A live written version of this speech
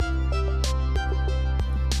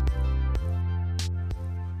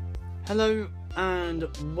Hello and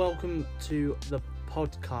welcome to the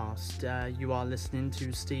podcast. You are listening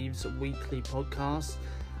to Steve's weekly podcast.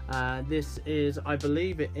 This is, I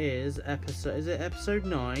believe it is episode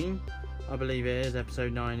 9? I believe it is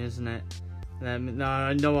episode 9, isn't it?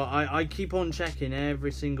 No, I keep on checking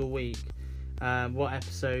every single week what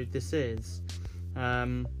episode this is.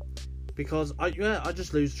 Because I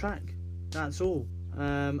just lose track. That's all.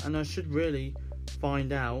 And I should really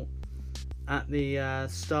find out at the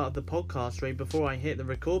start of the podcast, right before I hit the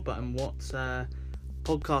record button, what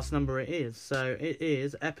podcast number it is. So it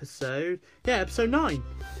is episode 9.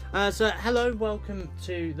 So hello, welcome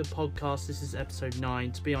to the podcast. This is episode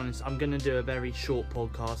 9. To be honest, I'm going to do a very short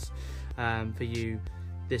podcast for you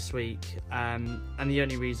this week, and the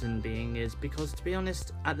only reason being is because, to be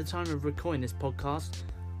honest, at the time of recording this podcast,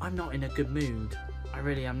 I'm not in a good mood. I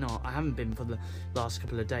really am not. I haven't been for the last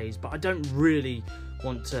couple of days, but I don't really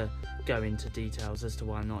want to go into details as to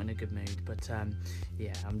why I'm not in a good mood. But I'm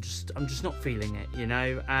just not feeling it, you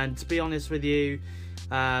know. And to be honest with you,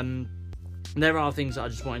 there are things that I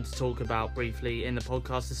just wanted to talk about briefly in the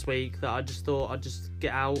podcast this week that I just thought I'd just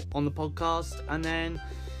get out on the podcast, and then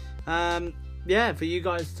for you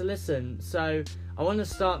guys to listen. So I want to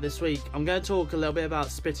start this week. I'm going to talk a little bit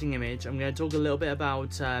about Spitting Image. I'm going to talk a little bit about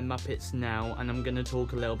Muppets Now, and I'm going to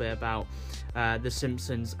talk a little bit about The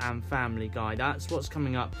Simpsons and Family Guy. That's what's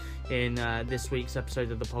coming up in this week's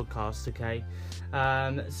episode of the podcast, okay?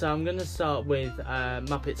 So I'm going to start with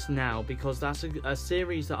Muppets Now, because that's a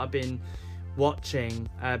series that I've been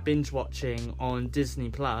binge watching on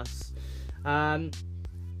Disney+.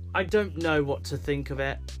 I don't know what to think of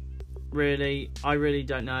it, really. I really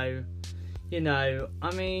don't know. You know,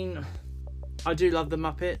 I mean, I do love the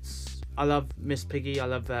Muppets. I love Miss Piggy. I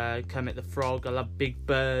love Kermit the Frog. I love Big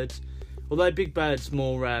Bird. Although Big Bird's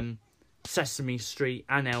more Sesame Street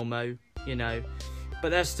and Elmo, you know. But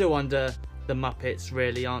they're still under the Muppets,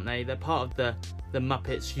 really, aren't they? They're part of the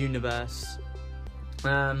Muppets universe.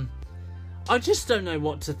 I just don't know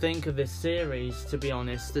what to think of this series, to be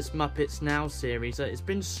honest. This Muppets Now series. It's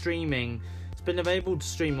been streaming. It's been available to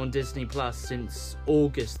stream on Disney Plus since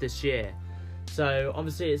August this year. So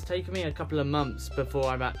obviously it's taken me a couple of months before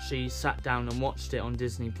I've actually sat down and watched it on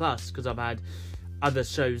Disney Plus, because I've had other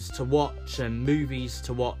shows to watch and movies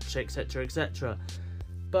to watch, etc, etc.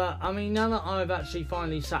 But I mean, now that I've actually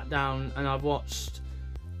finally sat down and I've watched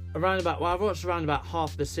around about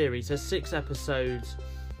half the series. There's 6 episodes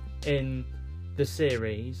in the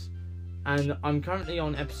series, and I'm currently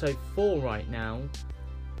on episode 4 right now.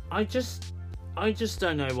 I just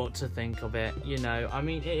don't know what to think of it, you know. I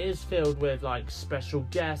mean, it is filled with, like, special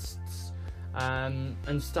guests,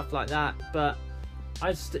 and stuff like that, but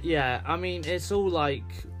I mean, it's all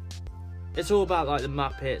about, like, the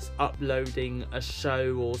Muppets uploading a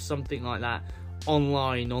show or something like that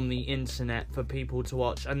online on the internet for people to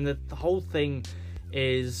watch, and the whole thing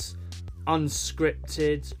is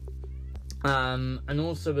unscripted, and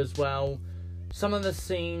also as well, some of the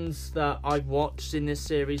scenes that I've watched in this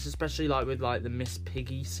series, especially like with like the Miss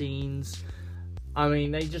Piggy scenes, I mean,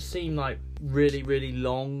 they just seem like really, really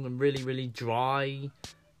long and really, really dry,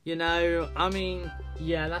 you know. I mean,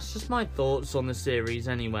 yeah, that's just my thoughts on the series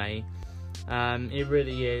anyway. It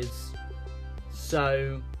really is.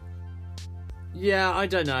 So, yeah, I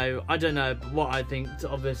don't know what I think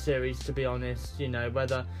of this series, to be honest, you know,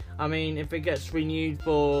 if it gets renewed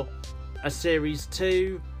for a series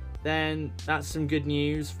 2, then that's some good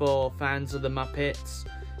news for fans of the Muppets.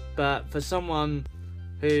 But for someone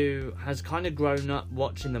who has kind of grown up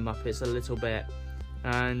watching the Muppets a little bit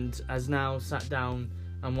and has now sat down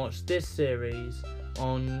and watched this series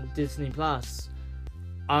on Disney Plus,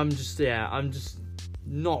 I'm just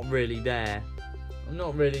not really there. I'm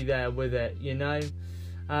not really there with it, you know.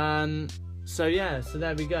 So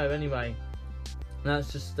there we go. Anyway,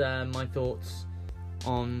 that's just my thoughts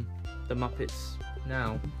on the Muppets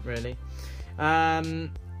Now, really.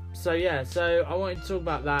 So I wanted to talk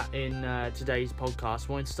about that in today's podcast.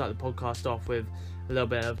 I wanted to start the podcast off with a little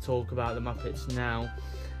bit of talk about the Muppets Now.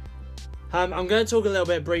 I'm going to talk a little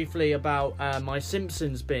bit briefly about my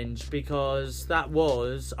Simpsons binge, because that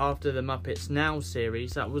was, after the Muppets Now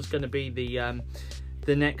series, that was going to be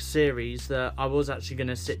the next series that I was actually going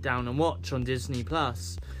to sit down and watch on Disney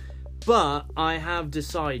Plus. But I have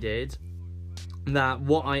decided that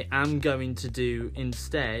what I am going to do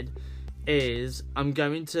instead is I'm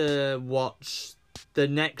going to watch the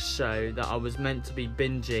next show that I was meant to be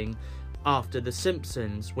binging after The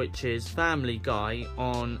Simpsons, which is Family Guy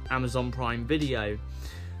on Amazon Prime Video.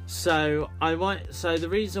 So the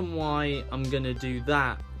reason why I'm going to do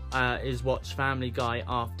that is watch Family Guy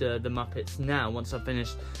after the Muppets Now, once I've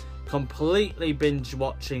finished completely binge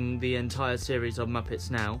watching the entire series of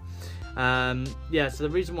Muppets Now. So the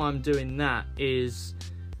reason why I'm doing that is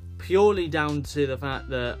purely down to the fact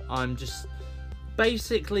that I'm just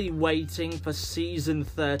basically waiting for season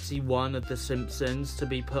 31 of The Simpsons to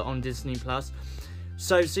be put on Disney Plus.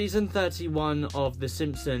 So season 31 of The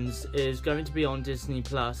Simpsons is going to be on Disney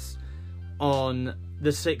Plus on the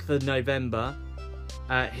 6th of November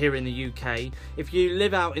here in the UK. If you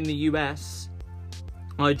live out in the US,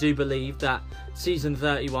 I do believe that season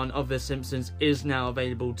 31 of The Simpsons is now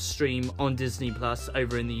available to stream on Disney Plus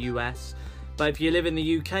over in the US. But if you live in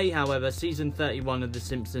the UK, however, season 31 of The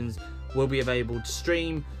Simpsons will be available to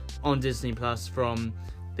stream on Disney Plus from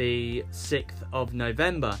the 6th of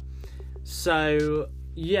November. So,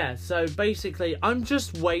 yeah, so basically, I'm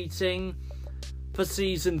just waiting for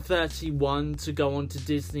season 31 to go on to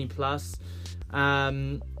Disney Plus.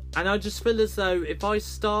 And I just feel as though if I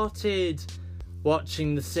started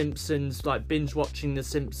watching The Simpsons, like binge watching The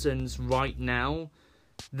Simpsons right now,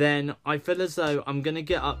 then I feel as though I'm going to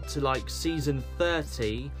get up to like season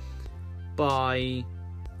 30 by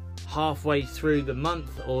halfway through the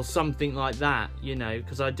month or something like that, you know,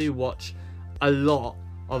 because I do watch a lot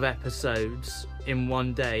of episodes in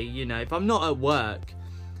one day. You know, if I'm not at work,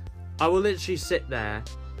 I will literally sit there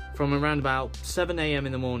from around about 7 a.m.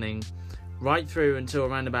 in the morning right through until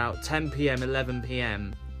around about 10 p.m, 11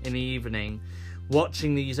 p.m. in the evening,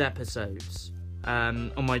 watching these episodes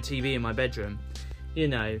on my TV in my bedroom, you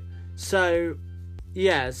know. So,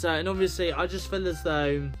 yeah, and obviously I just feel as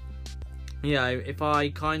though, you know, if I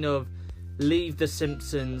kind of leave The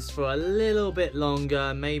Simpsons for a little bit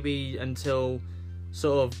longer, maybe until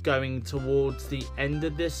sort of going towards the end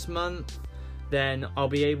of this month, then I'll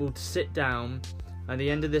be able to sit down at the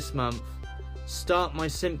end of this month, start my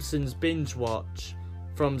Simpsons binge watch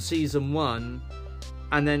from season 1,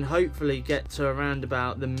 and then hopefully get to around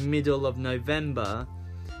about the middle of November,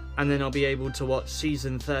 and then I'll be able to watch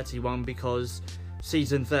season 31, because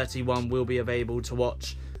season 31 will be available to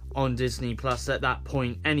watch on Disney Plus at that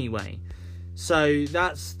point anyway. So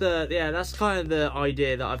that's kind of the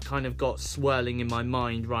idea that I've kind of got swirling in my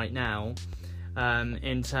mind right now,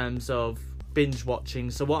 in terms of binge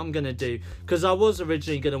watching. So what I'm going to do, because I was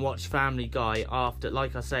originally going to watch Family Guy after,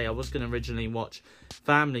 like I say, I was going to originally watch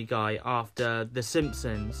Family Guy after The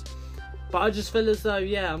Simpsons, but I just feel as though,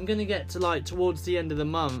 yeah, I'm going to get to like towards the end of the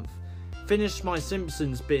month, finish my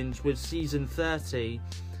Simpsons binge with season 30,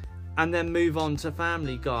 and then move on to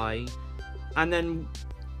Family Guy, and then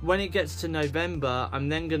when it gets to November, I'm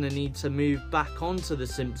then going to need to move back onto The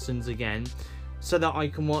Simpsons again so that I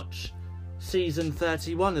can watch season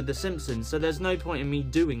 31 of The Simpsons. So there's no point in me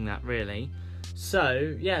doing that, really.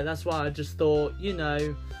 So, yeah, that's why I just thought, you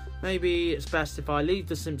know, maybe it's best if I leave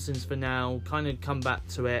The Simpsons for now, kind of come back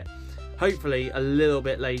to it, hopefully a little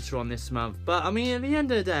bit later on this month. But, I mean, at the end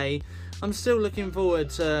of the day, I'm still looking forward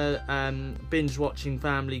to binge watching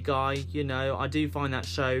Family Guy. You know, I do find that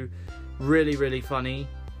show really, really funny.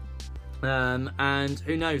 And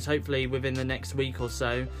who knows, hopefully within the next week or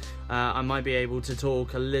so, I might be able to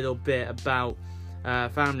talk a little bit about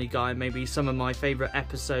Family Guy, maybe some of my favourite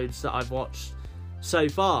episodes that I've watched so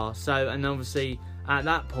far. So, and obviously at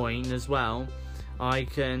that point as well, I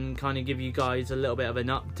can kind of give you guys a little bit of an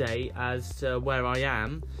update as to where I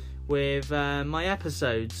am with my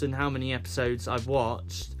episodes and how many episodes I've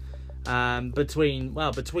watched between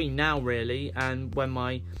now really and when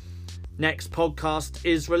my next podcast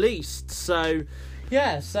is released. So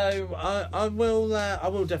yeah, so I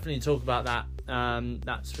will definitely talk about that,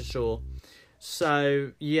 that's for sure.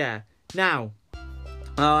 So yeah, now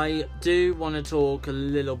I do want to talk a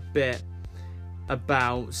little bit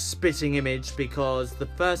about Spitting Image, because the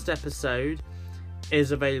first episode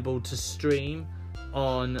is available to stream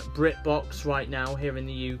on BritBox right now here in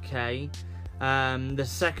the UK. The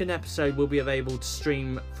second episode will be available to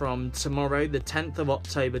stream from tomorrow, the 10th of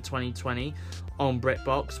October 2020, on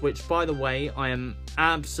BritBox, which, by the way, I am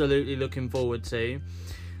absolutely looking forward to.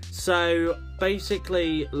 So,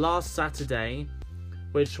 basically, last Saturday,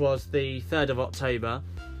 which was the 3rd of October,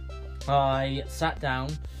 I sat down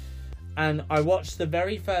and I watched the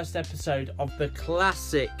very first episode of the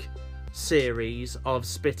classic series of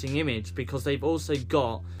Spitting Image, because they've also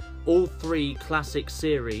got all 3 classic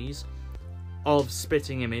series of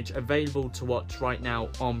Spitting Image available to watch right now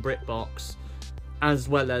on BritBox, as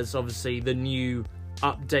well as obviously the new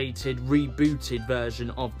updated rebooted version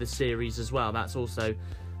of the series as well. That's also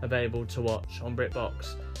available to watch on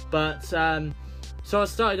BritBox. But so I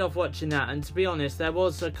started off watching that, and to be honest, there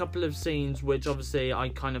was a couple of scenes which obviously I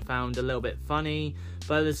kind of found a little bit funny,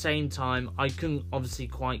 but at the same time I couldn't obviously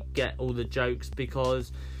quite get all the jokes,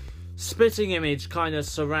 because Spitting Image kind of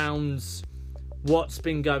surrounds what's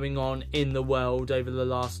been going on in the world over the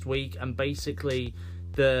last week, and basically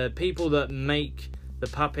the people that make the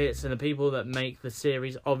puppets and the people that make the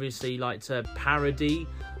series obviously like to parody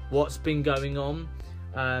what's been going on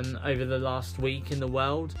over the last week in the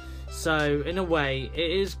world. So in a way it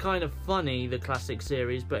is kind of funny, the classic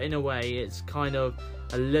series, but in a way it's kind of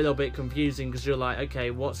a little bit confusing, because you're like, okay,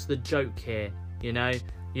 what's the joke here? You know,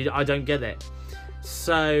 I don't get it.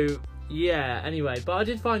 So yeah, anyway, but I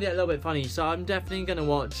did find it a little bit funny, so I'm definitely going to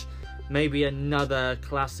watch maybe another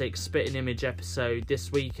classic Spitting Image episode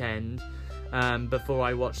this weekend, before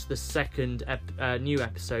I watch the second new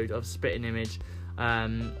episode of Spitting Image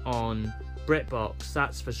on BritBox,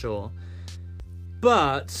 that's for sure.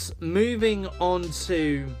 But moving on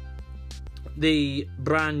to the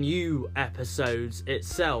brand new episodes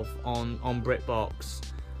itself on BritBox,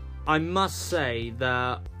 I must say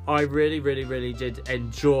that I really did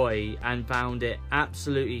enjoy and found it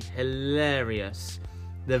absolutely hilarious,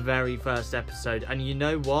 the very first episode. And you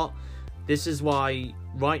know what? This is why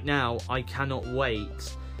right now I cannot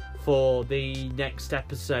wait for the next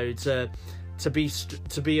episode to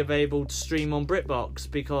be available to stream on BritBox,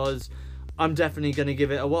 because I'm definitely going to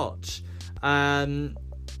give it a watch.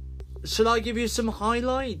 Should I give you some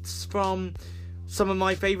highlights from some of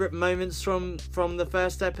my favourite moments from the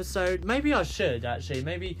first episode? Maybe I should, actually.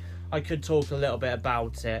 Maybe I could talk a little bit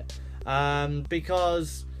about it.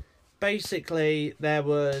 Because basically there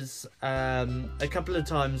was a couple of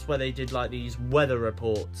times where they did like these weather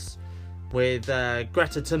reports with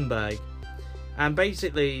Greta Thunberg. And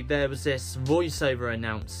basically there was this voiceover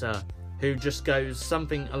announcer who just goes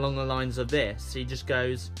something along the lines of this. He just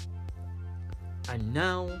goes, "And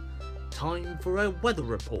now, time for a weather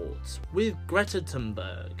report with Greta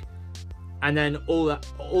Thunberg." And then all that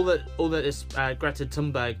this Greta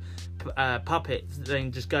Thunberg puppet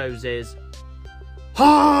thing just goes is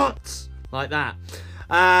 "Hot!" like that.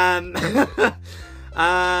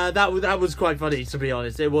 That was quite funny, to be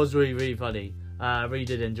honest. It was really funny. I really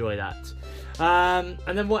did enjoy that. And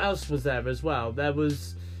then what else was there as well? There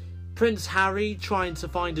was Prince Harry trying to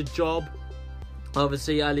find a job.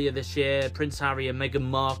 Obviously, earlier this year, Prince Harry and Meghan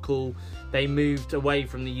Markle, they moved away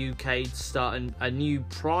from the UK to start a new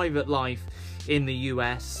private life in the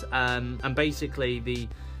US. And basically,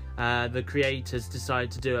 the creators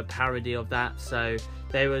decided to do a parody of that. So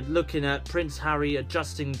they were looking at Prince Harry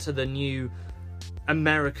adjusting to the new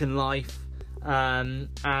American life, and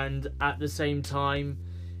at the same time,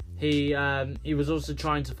 he was also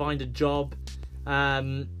trying to find a job.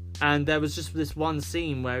 And there was just this one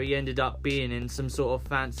scene where he ended up being in some sort of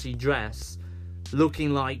fancy dress,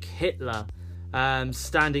 looking like Hitler,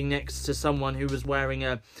 standing next to someone who was wearing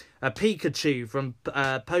a Pikachu from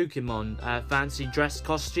Pokemon fancy dress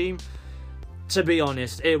costume. To be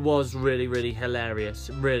honest, it was really hilarious.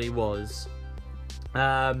 It really was.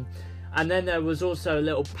 And then there was also a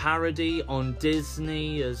little parody on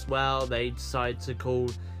Disney as well. They decided to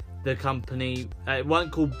call the company, it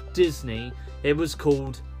wasn't called Disney, it was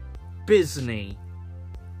called Bizney.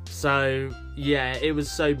 So yeah, it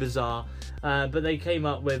was so bizarre, but they came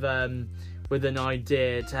up with an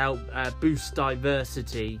idea to help boost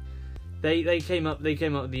diversity. They came up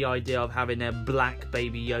with the idea of having a black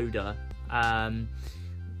Baby Yoda.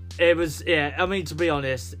 It was, yeah, I mean, to be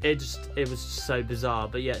honest, it was just so bizarre,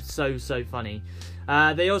 but yeah, so funny.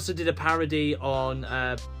 They also did a parody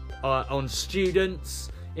on students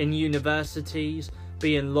in universities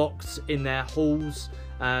being locked in their halls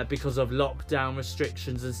because of lockdown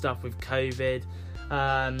restrictions and stuff with COVID.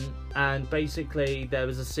 And basically there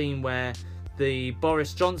was a scene where the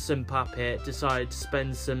Boris Johnson puppet decided to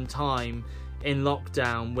spend some time in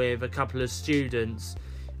lockdown with a couple of students,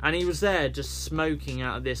 and he was there just smoking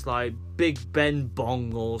out of this like Big Ben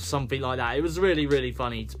bong or something like that. It was really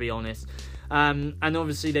funny, to be honest. And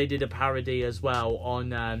obviously they did a parody as well on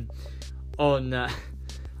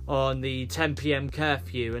the 10 p.m.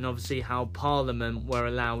 curfew, and obviously how Parliament were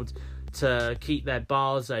allowed to keep their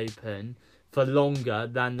bars open for longer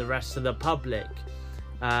than the rest of the public.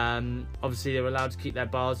 Obviously they were allowed to keep their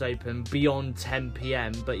bars open beyond 10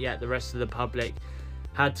 p.m, but yet the rest of the public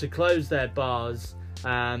had to close their bars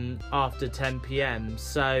after 10 p.m.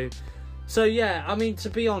 So yeah, I mean, to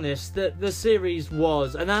be honest, the series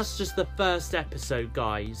was, and that's just the first episode,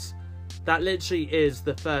 guys. That literally is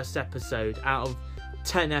the first episode out of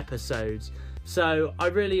 10 episodes. So I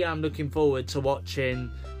really am looking forward to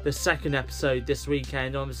watching the second episode this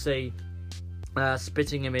weekend. Obviously,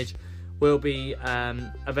 Spitting Image will be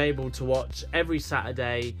available to watch every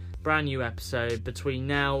Saturday. Brand new episode between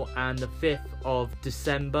now and the 5th of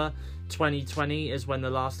December 2020 is when the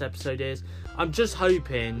last episode is. I'm just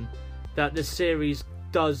hoping that the series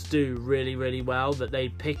does do really, really well, that they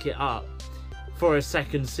pick it up for a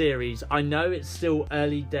second series. I know it's still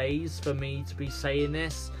early days for me to be saying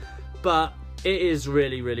this, but it is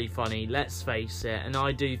really, really funny, let's face it, and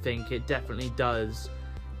I do think it definitely does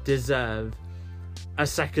deserve a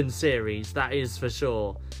second series, that is for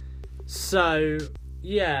sure. So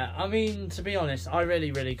yeah, I mean, to be honest, I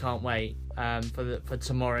really, really can't wait for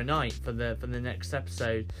tomorrow night for the next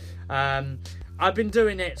episode. I've been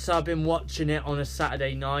doing it, so I've been watching it on a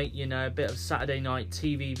Saturday night, you know, a bit of Saturday night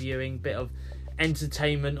TV viewing, bit of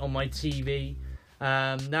entertainment on my TV.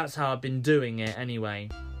 That's how I've been doing it anyway.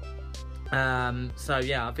 So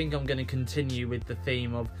yeah, I think I'm going to continue with the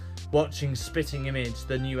theme of watching Spitting Image,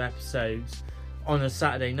 the new episodes, on a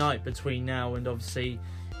Saturday night between now and obviously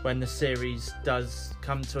when the series does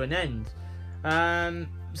come to an end.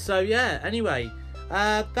 So yeah, anyway,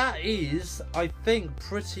 that is, I think,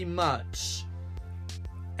 pretty much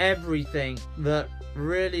everything that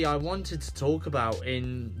really I wanted to talk about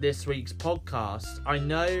in this week's podcast. I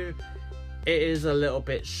know it is a little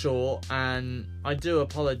bit short, and I do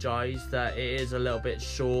apologise that it is a little bit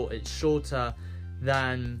short. It's shorter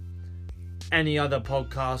than any other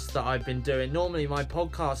podcast that I've been doing. Normally my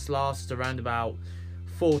podcasts last around about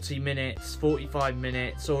 40 minutes, 45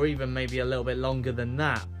 minutes, or even maybe a little bit longer than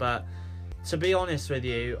that. But to be honest with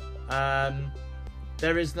you,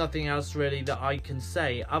 there is nothing else really that I can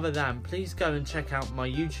say other than please go and check out my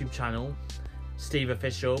YouTube channel, Steve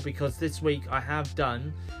Official, because this week I have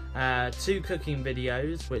done 2 cooking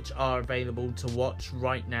videos which are available to watch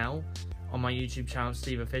right now on my YouTube channel,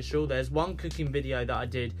 Steve Official. There's one cooking video that I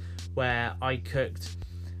did where I cooked,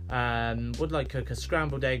 what did I cook? A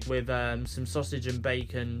scrambled egg with some sausage and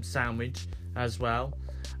bacon sandwich as well.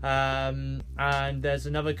 And there's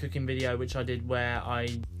another cooking video which I did where I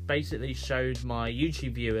basically showed my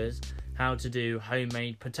YouTube viewers how to do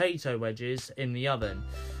homemade potato wedges in the oven.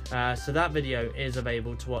 So that video is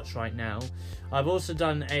available to watch right now. I've also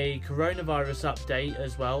done a coronavirus update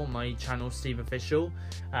as well on my channel, Steve Official.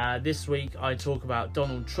 This week I talk about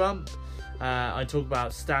Donald Trump. I talk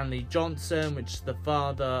about Stanley Johnson, which is the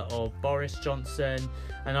father of Boris Johnson.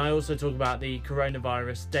 And I also talk about the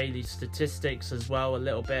coronavirus daily statistics as well, a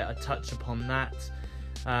little bit. I touch upon that.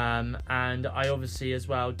 And I obviously as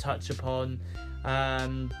well touch upon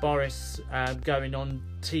Boris going on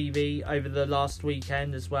TV over the last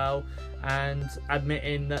weekend as well, and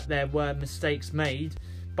admitting that there were mistakes made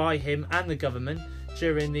by him and the government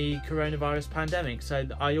during the coronavirus pandemic. So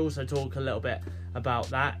I also talk a little bit about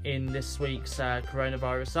that in this week's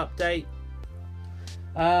coronavirus update.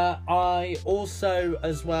 I also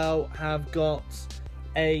as well have got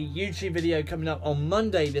a YouTube video coming up on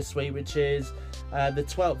Monday this week, which is the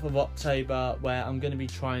 12th of October, where I'm going to be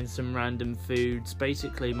trying some random foods.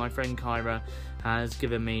 Basically, my friend Kyra has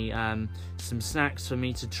given me some snacks for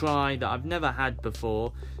me to try that I've never had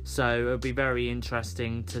before, so it'll be very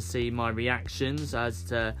interesting to see my reactions as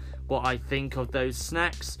to what I think of those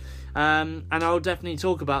snacks, and I'll definitely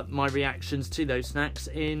talk about my reactions to those snacks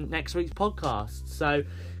in next week's podcast. So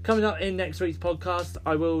coming up in next week's podcast,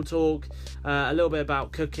 I will talk a little bit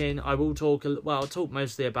about cooking. I'll talk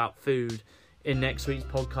mostly about food in next week's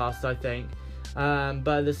podcast, I think.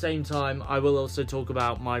 But at the same time, I will also talk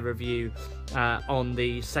about my review on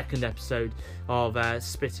the second episode of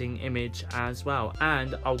Spitting Image as well.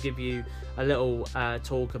 And I'll give you a little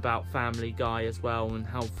talk about Family Guy as well, and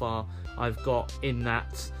how far I've got in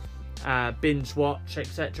that binge watch,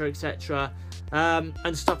 etc, etc,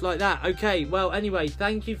 and stuff like that. Okay, well, anyway,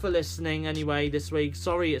 thank you for listening anyway this week.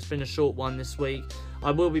 Sorry it's been a short one this week.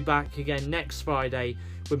 I will be back again next Friday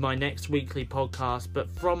with my next weekly podcast, but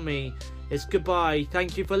from me, it's goodbye.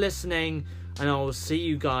 Thank you for listening, and I will see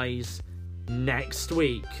you guys next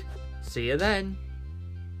week. See you then.